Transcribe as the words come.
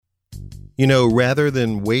Rather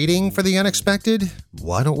than waiting for the unexpected,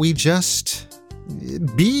 why don't we just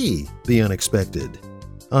be the unexpected?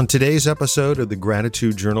 On today's episode of the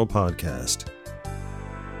Gratitude Journal podcast.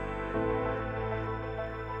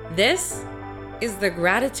 This is the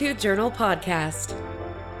Gratitude Journal podcast.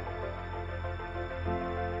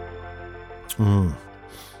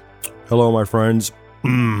 Hello, my friends.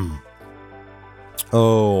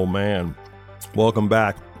 Oh, man. Welcome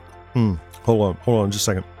back. Hold on just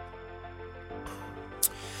a second.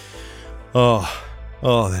 Oh,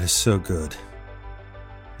 that is so good.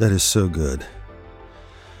 That is so good.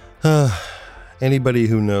 Anybody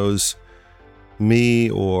who knows me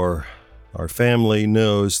or our family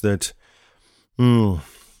knows that my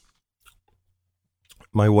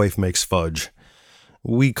wife makes fudge.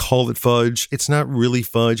 We call it fudge. It's not really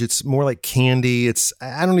fudge. It's more like candy.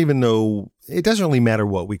 I don't even know. It doesn't really matter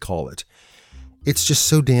what we call it. It's just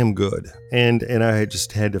so damn good. And I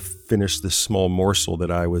just had to finish this small morsel that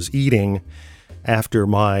I was eating after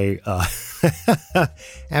my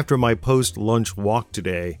post-lunch walk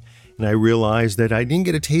today. And I realized that I didn't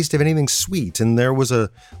get a taste of anything sweet. And there was a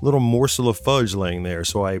little morsel of fudge laying there.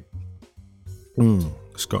 So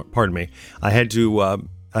pardon me. I had to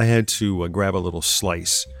grab a little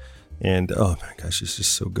slice. And oh my gosh, it's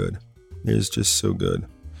just so good. It is just so good.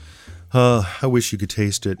 I wish you could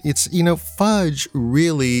taste it. It's, fudge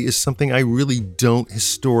really is something I really don't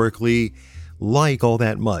historically like all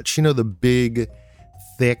that much. The big,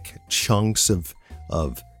 thick chunks of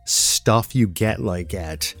stuff you get like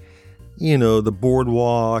at, the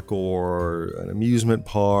boardwalk or an amusement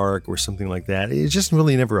park or something like that. It just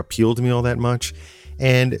really never appealed to me all that much.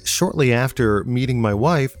 And shortly after meeting my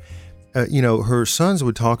wife, her sons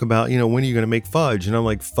would talk about, when are you going to make fudge? And I'm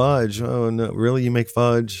like, fudge? Oh, no, really? You make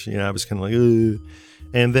fudge? I was kind of like, ugh.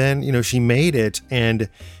 And then, she made it. And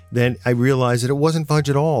then I realized that it wasn't fudge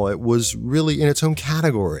at all. It was really in its own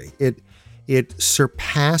category. It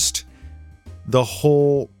surpassed the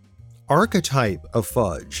whole archetype of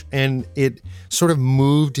fudge. And it sort of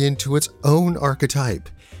moved into its own archetype.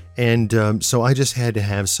 And so I just had to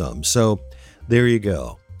have some. So there you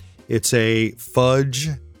go. It's a fudge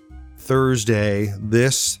Thursday,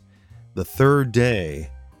 the third day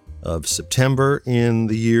of September in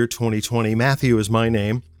the year 2020. Matthew is my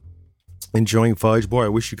name. Enjoying fudge. Boy, I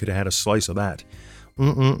wish you could have had a slice of that.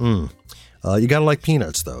 You gotta like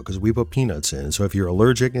peanuts, though, because we put peanuts in. So if you're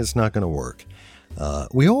allergic, it's not going to work.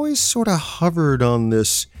 We always sort of hovered on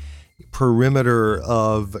this perimeter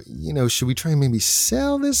of, should we try and maybe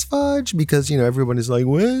sell this fudge? Because, everybody's like,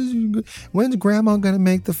 when's Grandma going to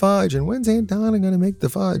make the fudge? And when's Aunt Donna going to make the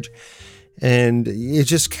fudge? And it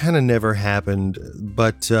just kind of never happened.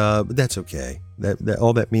 But that's okay. That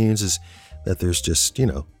all that means is that there's just,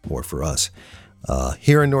 more for us.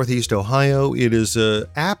 Here in Northeast Ohio, it is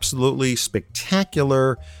absolutely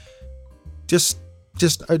spectacular. Just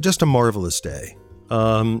a marvelous day.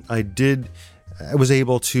 I was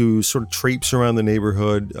able to sort of traipse around the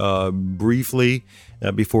neighborhood briefly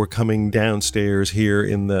before coming downstairs here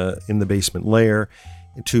in the basement lair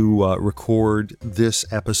to record this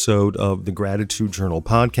episode of the Gratitude Journal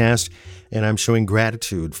podcast. And I'm showing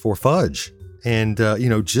gratitude for fudge and,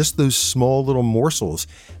 just those small little morsels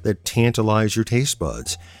that tantalize your taste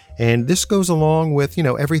buds. And this goes along with,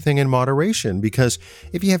 everything in moderation, because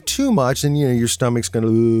if you have too much, then, your stomach's you're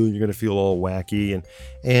going to feel all wacky.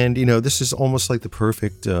 And this is almost like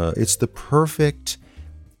it's the perfect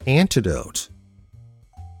antidote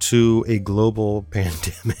to a global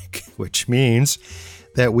pandemic, which means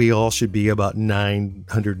that we all should be about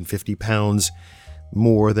 950 pounds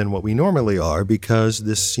more than what we normally are, because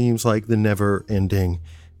this seems like the never-ending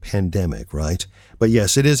pandemic, right? But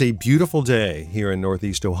yes, it is a beautiful day here in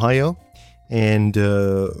Northeast Ohio. And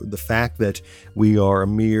the fact that we are a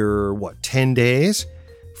mere, 10 days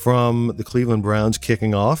from the Cleveland Browns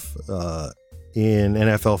kicking off in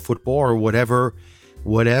NFL football, or whatever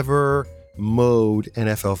mode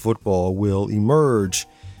NFL football will emerge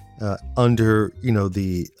under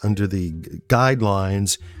the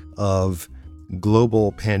guidelines of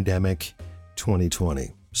global pandemic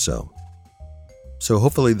 2020. So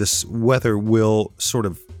hopefully this weather will sort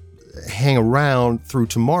of hang around through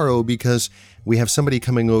tomorrow, because we have somebody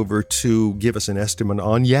coming over to give us an estimate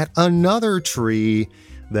on yet another tree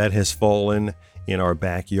that has fallen in our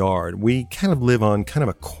backyard. We kind of live on kind of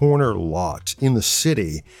a corner lot in the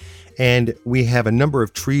city, and we have a number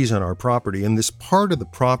of trees on our property. And this part of the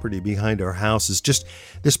property behind our house is just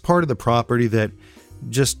this part of the property that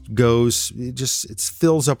just goes, it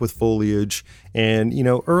fills up with foliage. And,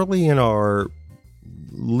 early in our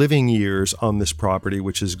living years on this property,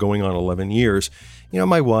 which is going on 11 years,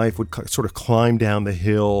 my wife would sort of climb down the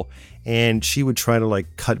hill and she would try to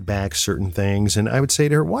cut back certain things. And I would say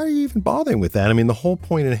to her, why are you even bothering with that? I mean, the whole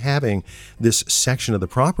point in having this section of the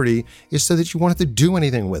property is so that you won't have to do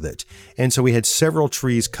anything with it. And so we had several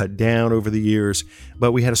trees cut down over the years,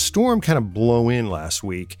 but we had a storm kind of blow in last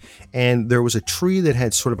week. And there was a tree that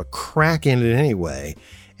had sort of a crack in it anyway.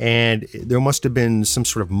 And there must have been some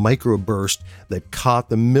sort of microburst that caught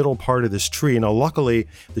the middle part of this tree. Now, luckily,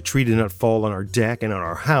 the tree did not fall on our deck and on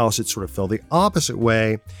our house. It sort of fell the opposite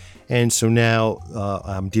way. And so now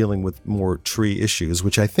I'm dealing with more tree issues,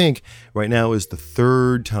 which I think right now is the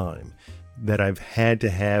third time that I've had to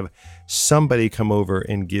have somebody come over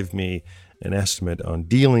and give me an estimate on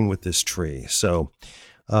dealing with this tree. So,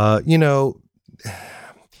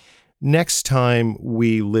 next time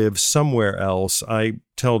we live somewhere else, I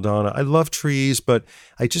tell Donna, I love trees, but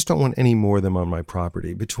I just don't want any more of them on my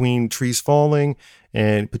property. Between trees falling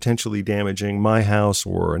and potentially damaging my house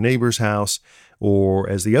or a neighbor's house, or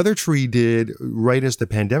as the other tree did right as the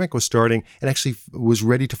pandemic was starting, it actually was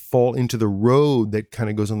ready to fall into the road that kind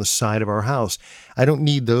of goes on the side of our house. I don't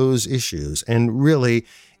need those issues. And really,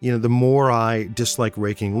 the more I dislike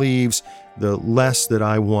raking leaves, the less that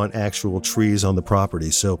I want actual trees on the property.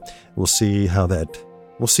 So we'll see how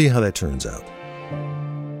that turns out.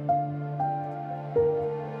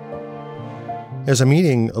 As I'm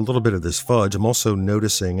eating a little bit of this fudge, I'm also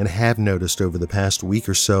noticing, and have noticed over the past week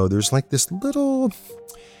or so, there's this little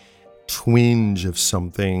twinge of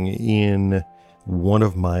something in one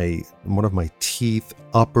of my teeth,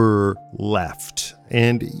 upper left.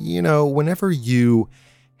 And whenever you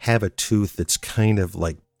have a tooth that's kind of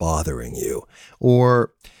bothering you,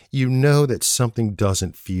 or that something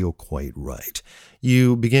doesn't feel quite right,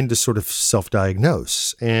 you begin to sort of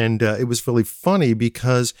self-diagnose. And it was really funny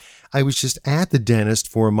because I was just at the dentist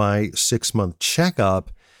for my 6-month checkup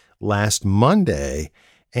last Monday,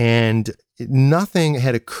 and nothing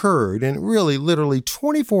had occurred. And really, literally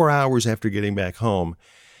 24 hours after getting back home,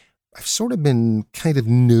 I've sort of been kind of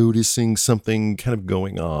noticing something kind of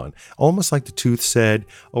going on. Almost like the tooth said,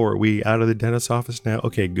 oh, are we out of the dentist's office now?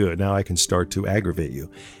 Okay, good. Now I can start to aggravate you.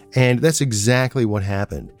 And that's exactly what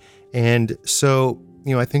happened. And so,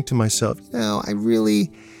 I think to myself, I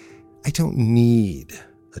don't need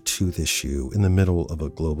a tooth issue in the middle of a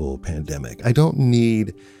global pandemic. I don't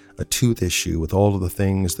need a tooth issue with all of the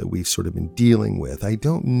things that we've sort of been dealing with. I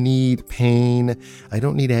don't need pain. I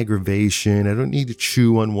don't need aggravation. I don't need to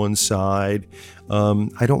chew on one side.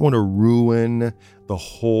 I don't want to ruin the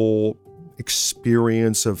whole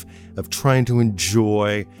experience of trying to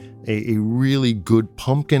enjoy a really good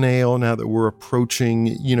pumpkin ale now that we're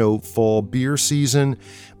approaching, fall beer season,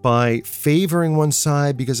 by favoring one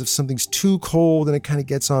side because if something's too cold and it kind of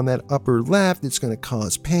gets on that upper left, it's going to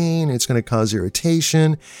cause pain, it's going to cause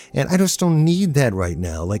irritation. And I just don't need that right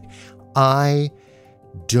now. I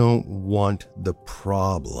don't want the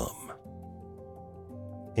problem.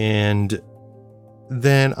 And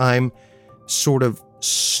then I'm sort of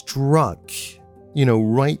struck,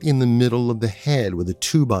 right in the middle of the head with a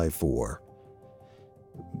 2x4,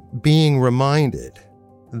 being reminded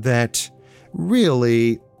that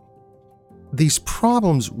really these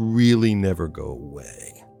problems really never go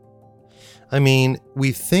away. I mean,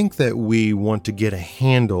 we think that we want to get a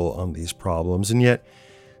handle on these problems, and yet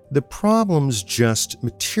the problems just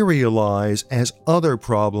materialize as other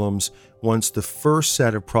problems once the first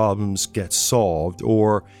set of problems get solved,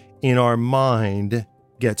 or in our mind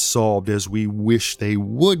get solved as we wish they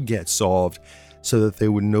would get solved, so that they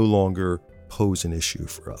would no longer pose an issue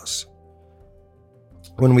for us.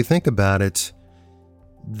 When we think about it,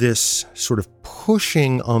 this sort of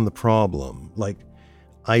pushing on the problem,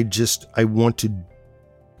 I want to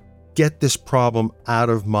get this problem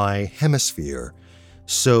out of my hemisphere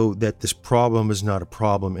so that this problem is not a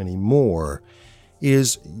problem anymore,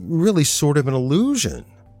 is really sort of an illusion,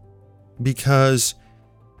 because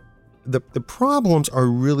the problems are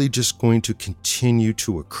really just going to continue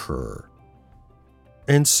to occur.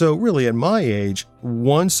 And so really at my age,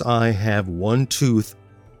 once I have one tooth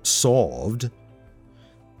solved,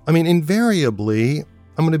 invariably,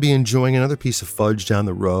 I'm going to be enjoying another piece of fudge down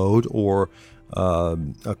the road, or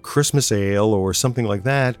a Christmas ale or something like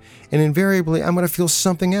that. And invariably, I'm going to feel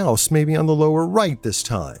something else, maybe on the lower right this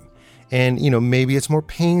time. And, maybe it's more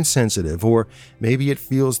pain sensitive, or maybe it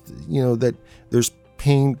feels, that there's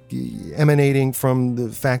pain emanating from the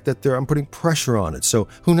fact that I'm putting pressure on it. So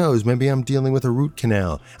who knows, maybe I'm dealing with a root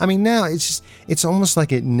canal. Now it's almost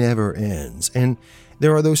like it never ends. And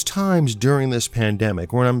there are those times during this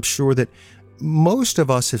pandemic when I'm sure that most of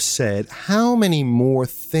us have said, how many more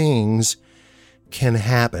things can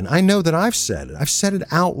happen. I know that I've said it. I've said it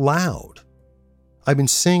out loud. I've been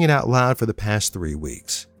saying it out loud for the past 3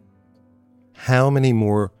 weeks. How many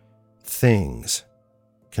more things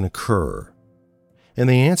can occur? And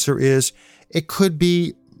the answer is, it could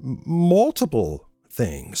be multiple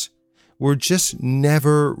things. We're just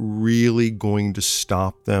never really going to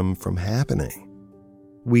stop them from happening.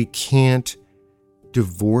 We can't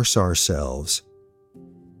divorce ourselves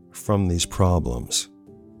from these problems.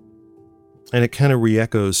 And it kind of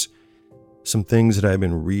re-echoes some things that I've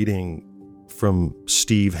been reading from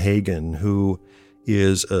Steve Hagen, who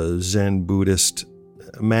is a Zen Buddhist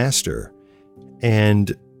master.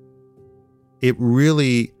 And it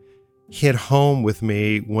really hit home with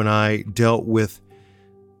me when I dealt with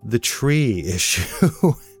the tree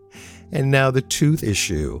issue and now the tooth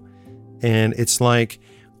issue. And it's like,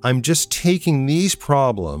 I'm just taking these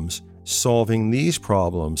problems, solving these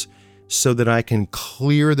problems, so that I can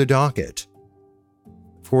clear the docket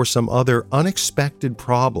for some other unexpected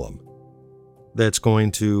problem that's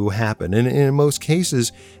going to happen. And in most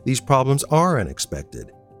cases, these problems are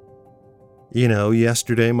unexpected. You know,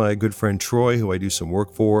 yesterday, my good friend Troy, who I do some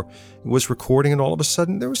work for, was recording, and all of a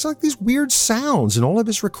sudden, there was like these weird sounds in all of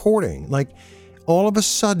his recording. Like, all of a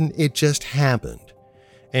sudden, it just happened.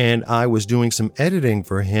 And I was doing some editing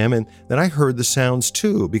for him, and then I heard the sounds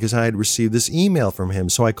too, because I had received this email from him.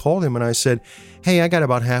 So I called him and I said, hey, I got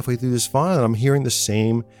about halfway through this file, and I'm hearing the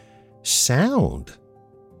same sound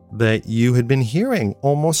that you had been hearing,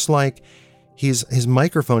 almost like his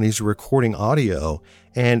microphone, he's recording audio,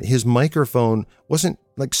 and his microphone wasn't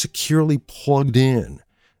like securely plugged in,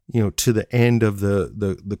 to the end of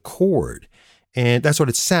the cord. And that's what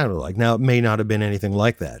it sounded like. Now, it may not have been anything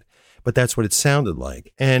like that, but that's what it sounded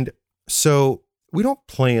like. And so we don't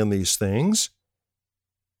plan these things.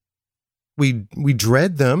 We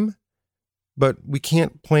dread them, but we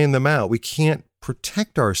can't plan them out. We can't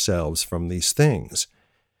protect ourselves from these things.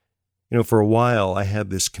 For a while, I had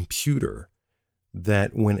this computer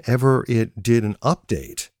that whenever it did an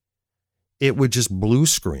update, it would just blue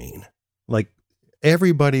screen. Like,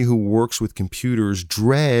 everybody who works with computers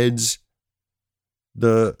dreads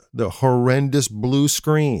the horrendous blue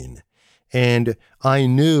screen. And I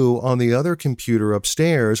knew on the other computer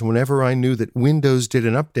upstairs, whenever I knew that Windows did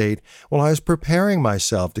an update, well, I was preparing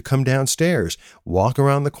myself to come downstairs, walk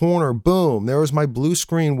around the corner, boom, there was my blue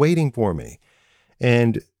screen waiting for me.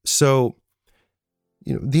 And so,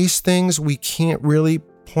 these things we can't really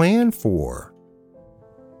plan for.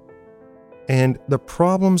 And the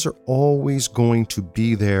problems are always going to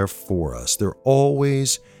be there for us. They're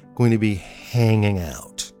always going to be hanging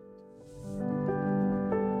out.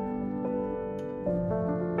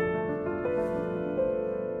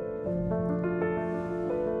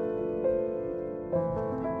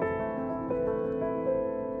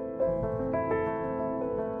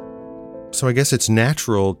 So I guess it's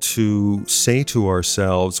natural to say to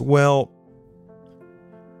ourselves, well,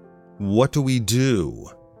 what do we do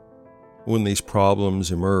when these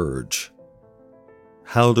problems emerge?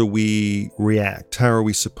 How do we react? How are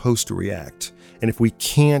we supposed to react? And if we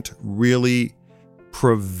can't really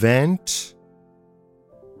prevent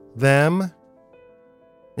them,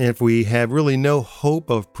 if we have really no hope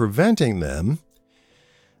of preventing them,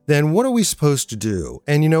 then what are we supposed to do?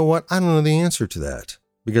 And you know what? I don't know the answer to that,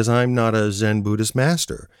 because I'm not a Zen Buddhist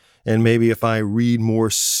master. And maybe if I read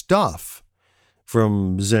more stuff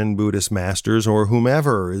from Zen Buddhist masters or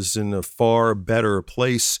whomever is in a far better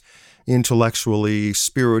place intellectually,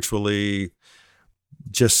 spiritually,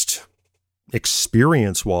 just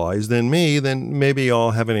experience-wise than me, then maybe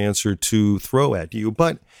I'll have an answer to throw at you.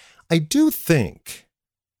 But I do think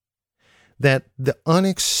that the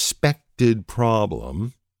unexpected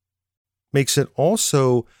problem makes it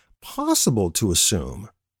also possible to assume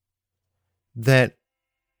that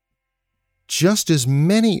just as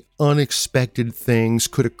many unexpected things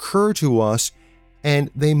could occur to us,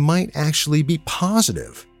 and they might actually be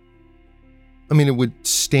positive. I mean, it would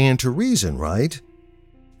stand to reason, right?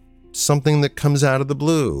 Something that comes out of the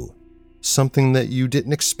blue, something that you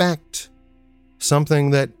didn't expect,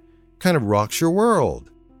 something that kind of rocks your world,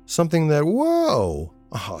 something that, whoa,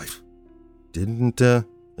 I didn't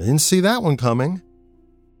see that one coming.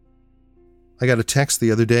 I got a text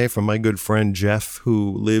the other day from my good friend Jeff,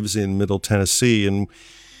 who lives in Middle Tennessee. And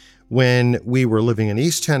when we were living in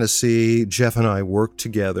East Tennessee, Jeff and I worked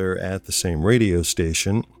together at the same radio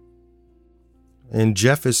station. And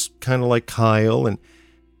Jeff is kind of like Kyle and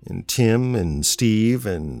Tim and Steve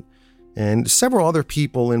and several other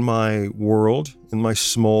people in my world, in my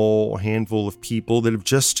small handful of people that have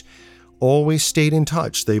just always stayed in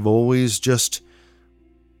touch. They've always just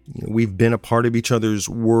We've been a part of each other's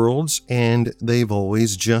worlds, and they've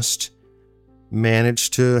always just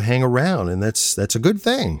managed to hang around, and that's a good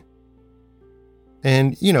thing.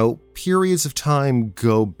 And, periods of time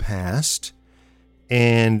go past,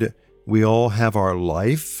 and we all have our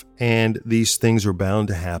life, and these things are bound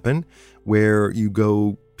to happen, where you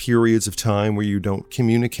go periods of time where you don't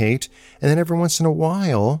communicate, and then every once in a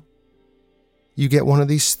while, you get one of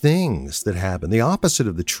these things that happen, the opposite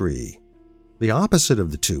of the tree, the opposite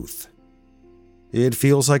of the tooth. It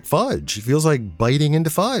feels like fudge. It feels like biting into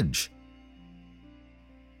fudge.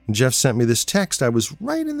 Jeff sent me this text. I was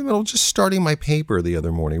right in the middle, just starting my paper the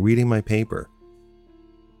other morning, reading my paper.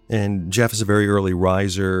 And Jeff is a very early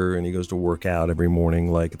riser, and he goes to work out every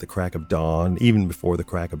morning, like at the crack of dawn, even before the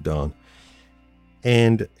crack of dawn.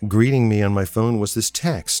 And greeting me on my phone was this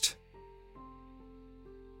text.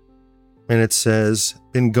 And it says,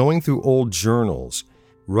 been going through old journals,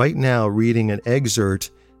 right now reading an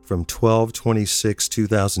excerpt from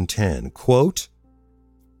 12/26/2010. Quote,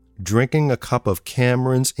 drinking a cup of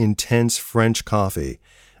Cameron's intense French coffee.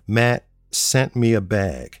 Matt sent me a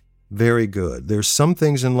bag. Very good. There's some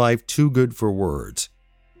things in life too good for words.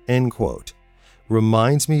 End quote.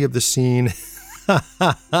 Reminds me of the scene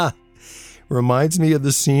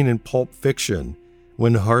in Pulp Fiction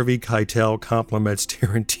when Harvey Keitel compliments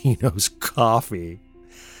Tarantino's coffee.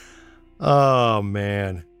 Oh,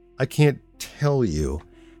 man. I can't tell you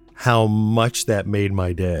how much that made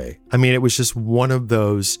my day. I mean, it was just one of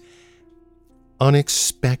those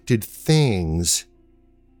unexpected things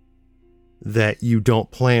that you don't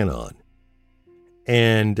plan on.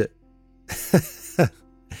 And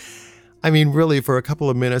I mean, really, for a couple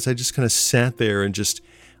of minutes, I just kind of sat there and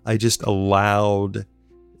I just allowed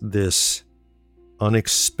this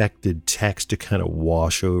unexpected text to kind of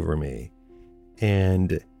wash over me.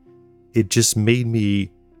 And it just made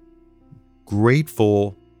me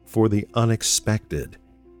grateful for the unexpected.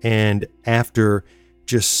 And after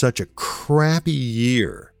just such a crappy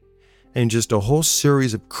year and just a whole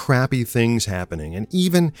series of crappy things happening, and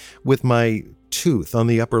even with my tooth on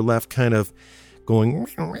the upper left kind of going,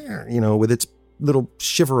 with its little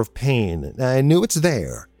shiver of pain, I knew it's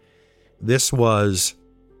there. This was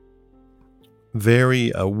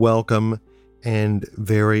very welcome and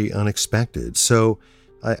very unexpected. So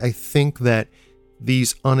I think that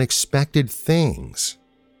these unexpected things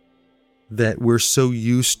that we're so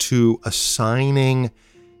used to assigning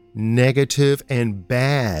negative and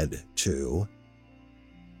bad to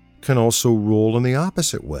can also roll in the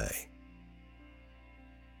opposite way.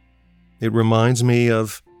 It reminds me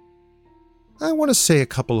of, I want to say a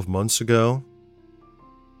couple of months ago,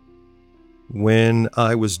 when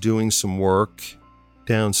I was doing some work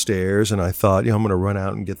downstairs and I thought, I'm going to run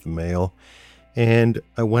out and get the mail. And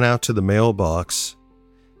I went out to the mailbox,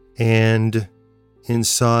 and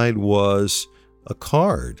inside was a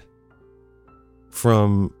card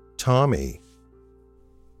from Tommy.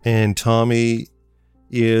 And Tommy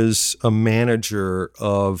is a manager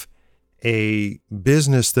of a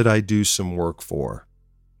business that I do some work for.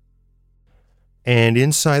 And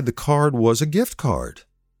inside the card was a gift card.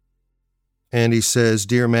 And he says,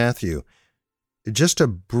 Dear Matthew, just a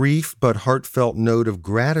brief but heartfelt note of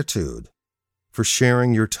gratitude for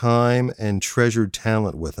sharing your time and treasured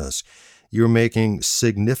talent with us. You're making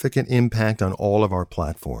significant impact on all of our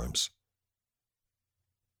platforms.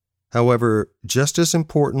 However, just as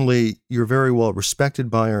importantly, you're very well respected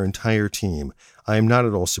by our entire team. I am not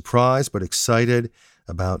at all surprised, but excited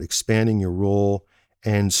about expanding your role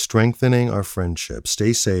and strengthening our friendship.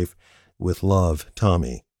 Stay safe. With love,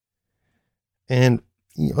 Tommy. And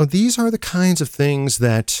these are the kinds of things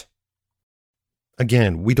that,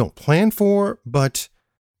 again, we don't plan for, but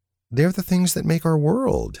they're the things that make our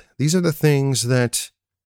world. These are the things that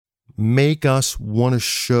make us want to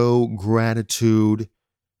show gratitude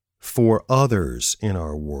for others in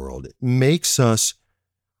our world. It makes us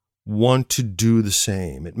want to do the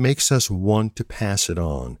same. It makes us want to pass it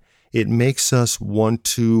on. It makes us want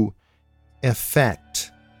to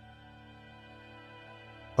affect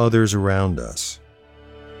others around us.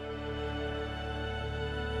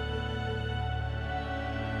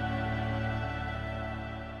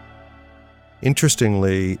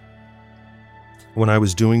 Interestingly, when I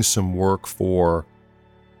was doing some work for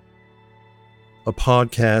a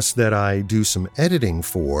podcast that I do some editing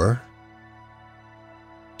for,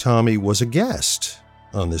 Tommy was a guest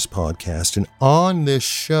on this podcast. And on this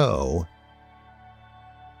show,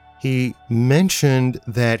 he mentioned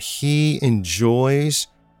that he enjoys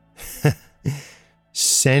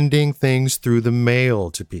sending things through the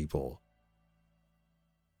mail to people.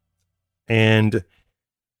 And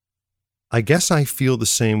I guess I feel the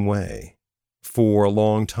same way. for a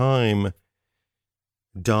long time,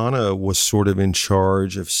 Donna was sort of in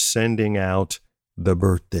charge of sending out the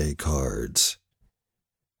birthday cards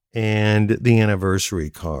and the anniversary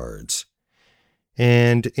cards.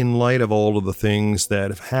 And in light of all of the things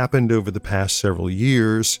that have happened over the past several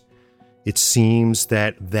years, it seems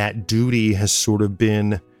that that duty has sort of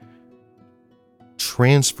been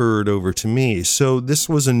transferred over to me. So this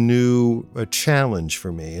was a challenge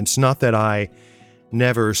for me. It's not that I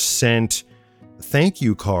never sent thank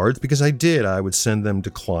you cards, because I did. I would send them to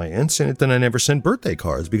clients, and then I never sent birthday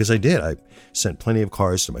cards because I did. I sent plenty of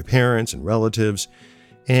cards to my parents and relatives.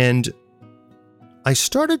 And I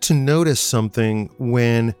started to notice something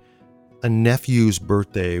when a nephew's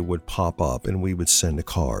birthday would pop up and we would send a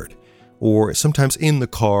card. Or sometimes in the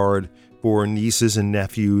card for nieces and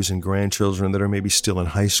nephews and grandchildren that are maybe still in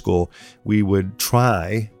high school, we would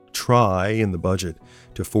try in the budget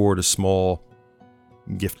to forward a small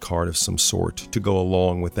gift card of some sort to go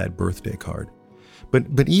along with that birthday card.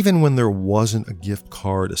 But even when there wasn't a gift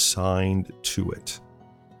card assigned to it,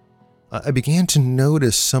 I began to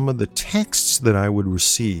notice some of the texts that I would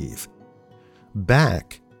receive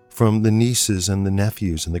back from the nieces and the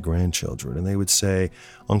nephews and the grandchildren. And they would say,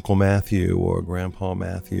 Uncle Matthew or Grandpa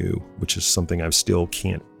Matthew, which is something I still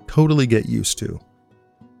can't totally get used to.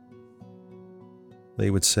 They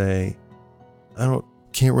would say,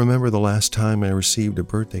 can't remember the last time I received a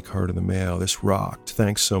birthday card in the mail. This rocked.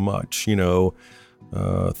 Thanks so much.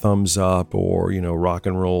 Thumbs up, or, rock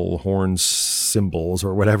and roll horn symbols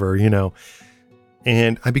or whatever,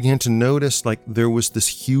 And I began to notice there was this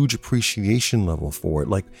huge appreciation level for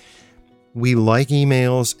it. We like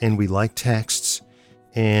emails and we like texts,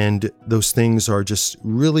 and those things are just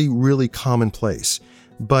really, really commonplace.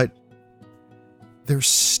 But there's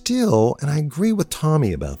still, and I agree with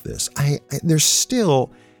Tommy about this, there's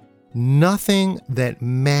still nothing that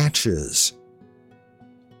matches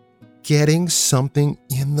getting something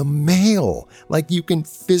in the mail. You can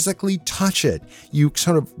physically touch it. You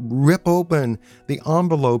sort of rip open the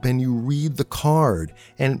envelope and you read the card,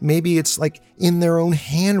 and maybe it's in their own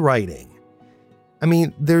handwriting.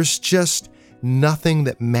 There's just nothing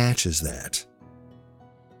that matches that.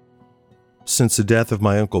 Since the death of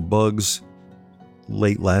my Uncle Bugs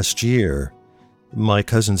late last year, my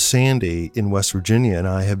cousin Sandy in West Virginia and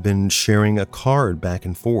I have been sharing a card back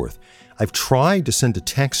and forth. I've tried to send a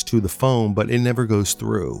text to the phone, but it never goes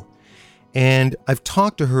through. And I've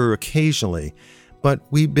talked to her occasionally, but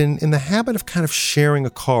we've been in the habit of kind of sharing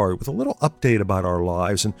a card with a little update about our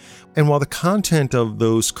lives. And while the content of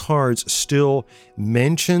those cards still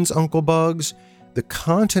mentions Uncle Bugs, the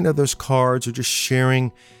content of those cards are just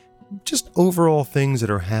sharing just overall things that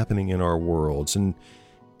are happening in our worlds.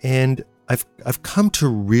 And I've come to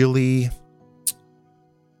really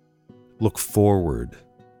look forward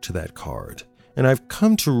to that card. And I've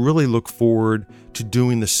come to really look forward to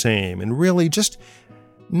doing the same. And really just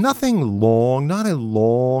nothing long, not a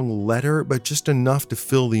long letter, but just enough to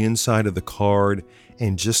fill the inside of the card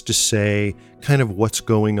and just to say kind of what's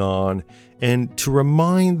going on, and to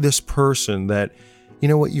remind this person that,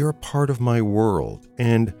 you're a part of my world,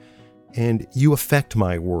 and you affect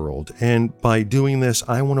my world. And by doing this,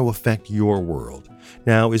 I want to affect your world.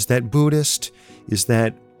 Now, is that Buddhist? Is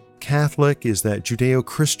that Catholic? Is that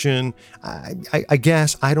Judeo-Christian? I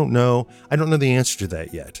guess. I don't know. I don't know the answer to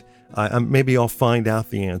that yet. Maybe I'll find out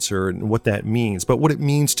the answer and what that means. But what it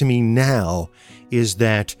means to me now is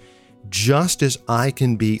that just as I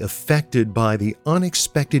can be affected by the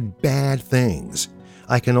unexpected bad things,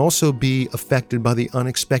 I can also be affected by the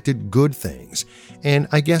unexpected good things. And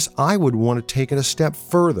I guess I would want to take it a step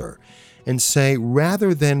further and say,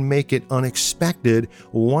 rather than make it unexpected,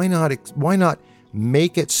 why not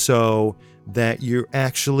make it so that you're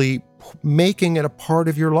actually making it a part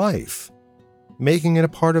of your life, making it a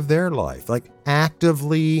part of their life,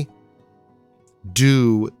 actively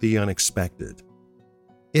do the unexpected,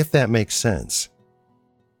 if that makes sense.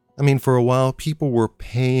 For a while, people were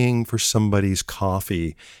paying for somebody's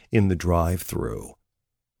coffee in the drive-thru,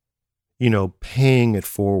 paying it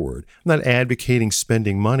forward. I'm not advocating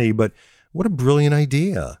spending money, but what a brilliant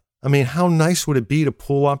idea. How nice would it be to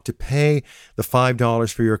pull up to pay the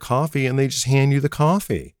 $5 for your coffee, and they just hand you the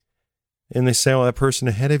coffee? And they say, that person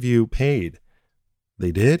ahead of you paid.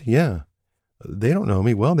 They did? Yeah. They don't know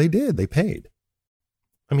me. Well, they did. They paid.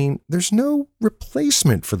 There's no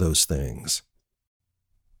replacement for those things.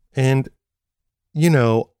 And,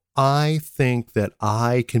 I think that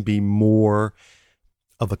I can be more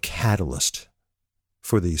of a catalyst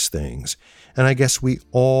for these things. And I guess we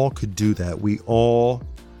all could do that. We all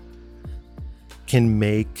can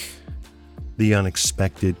make the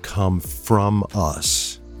unexpected come from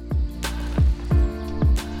us.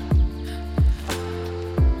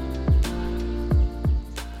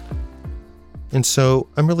 And so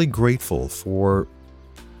I'm really grateful for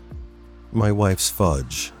my wife's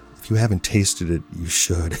fudge. If you haven't tasted it, you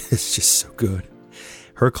should. It's just so good.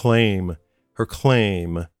 Her claim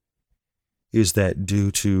is that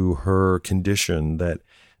due to her condition that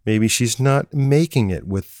maybe she's not making it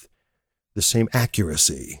with the same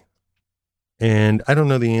accuracy. And I don't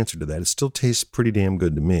know the answer to that. It still tastes pretty damn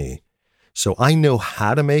good to me. So I know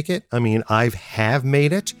how to make it. I mean, I have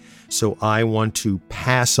made it. So I want to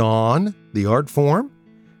pass on the art form.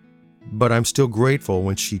 But I'm still grateful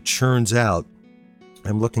when she churns out.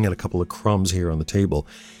 I'm looking at a couple of crumbs here on the table.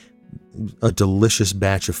 A delicious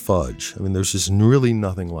batch of fudge. I mean, there's just really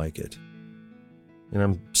nothing like it. And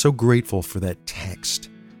I'm so grateful for that text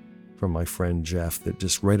from my friend Jeff that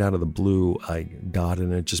just right out of the blue I got,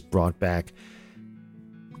 and it just brought back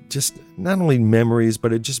just not only memories,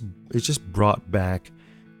 but it just brought back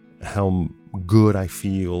how good I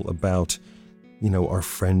feel about, our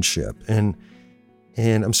friendship. And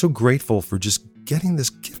I'm so grateful for just getting this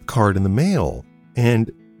gift card in the mail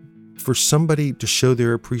and for somebody to show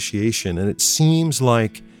their appreciation. And it seems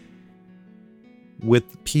like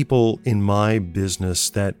with people in my business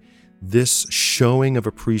that this showing of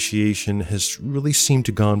appreciation has really seemed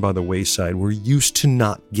to gone by the wayside. We're used to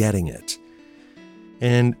not getting it.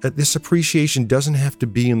 And this appreciation doesn't have to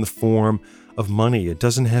be in the form of money. It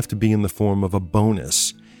doesn't have to be in the form of a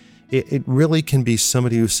bonus. It really can be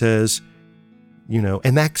somebody who says,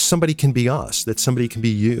 and that somebody can be us, that somebody can be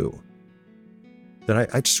you. That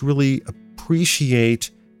I just really appreciate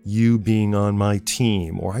you being on my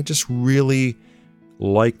team, or I just really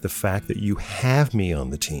like the fact that you have me on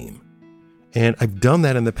the team. And I've done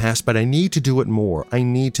that in the past, but I need to do it more. I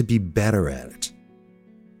need to be better at it.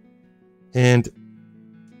 And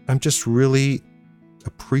I'm just really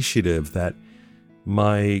appreciative that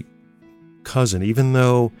my cousin, even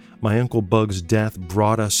though my Uncle Bug's death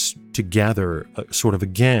brought us together sort of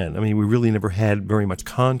again, I mean, we really never had very much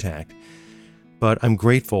contact, but I'm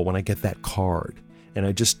grateful when I get that card and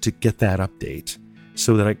I just to get that update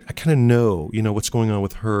so that I kind of know, what's going on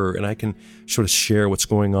with her, and I can sort of share what's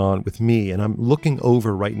going on with me. And I'm looking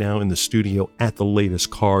over right now in the studio at the latest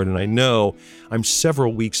card, and I know I'm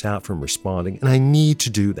several weeks out from responding, and I need to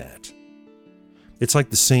do that. It's like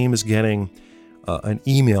the same as getting an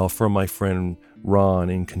email from my friend Ron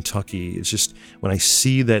in Kentucky. It's just when I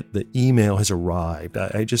see that the email has arrived,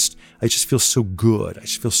 I just feel so good. I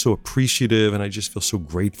just feel so appreciative, and I just feel so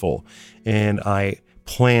grateful. And I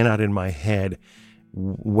plan out in my head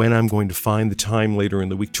when I'm going to find the time later in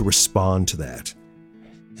the week to respond to that.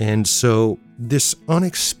 And so this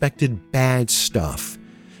unexpected bad stuff,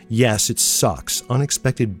 yes, it sucks.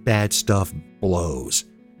 Unexpected bad stuff blows.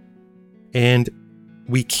 And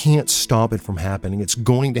we can't stop it from happening. It's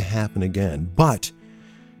going to happen again. But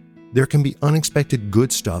there can be unexpected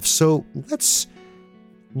good stuff. So let's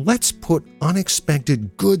put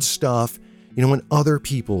unexpected good stuff in other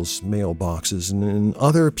people's mailboxes and in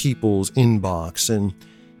other people's inbox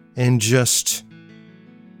and just,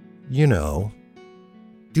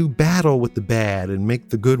 do battle with the bad and make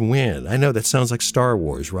the good win. I know that sounds like Star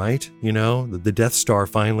Wars, right? The Death Star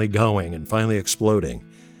finally going and finally exploding.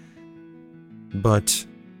 But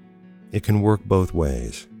it can work both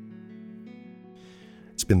ways.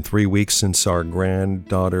 It's been 3 weeks since our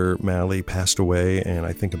granddaughter Mally passed away, and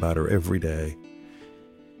I think about her every day.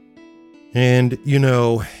 And,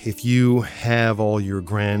 if you have all your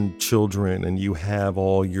grandchildren and you have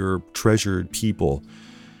all your treasured people,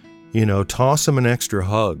 toss them an extra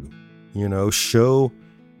hug,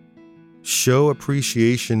 show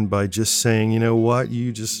appreciation by just saying,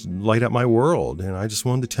 you just light up my world. And I just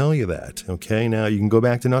wanted to tell you that. Okay. Now you can go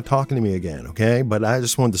back to not talking to me again. Okay. But I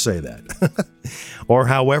just wanted to say that or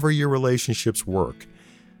however your relationships work.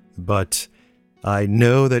 But I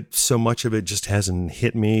know that so much of it just hasn't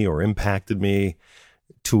hit me or impacted me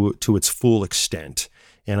to its full extent.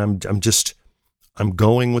 And I'm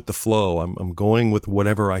going with the flow. I'm going with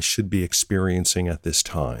whatever I should be experiencing at this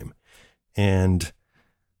time. And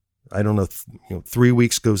I don't know, 3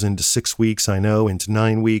 weeks goes into 6 weeks, I know, into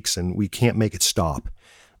 9 weeks, and we can't make it stop.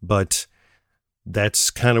 But that's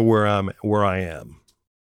kind of where I am.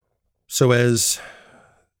 So as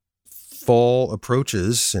fall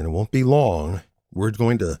approaches, and it won't be long, we're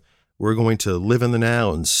going to live in the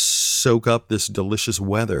now and soak up this delicious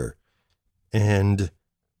weather and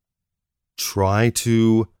try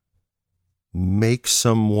to make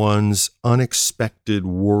someone's unexpected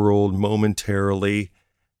world momentarily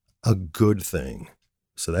a good thing.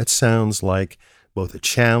 So that sounds like both a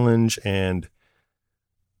challenge and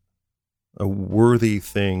a worthy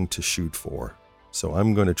thing to shoot for. So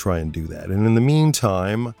I'm going to try and do that. And in the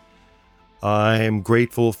meantime, I'm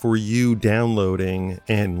grateful for you downloading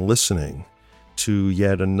and listening to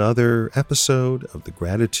yet another episode of the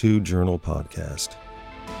Gratitude Journal podcast.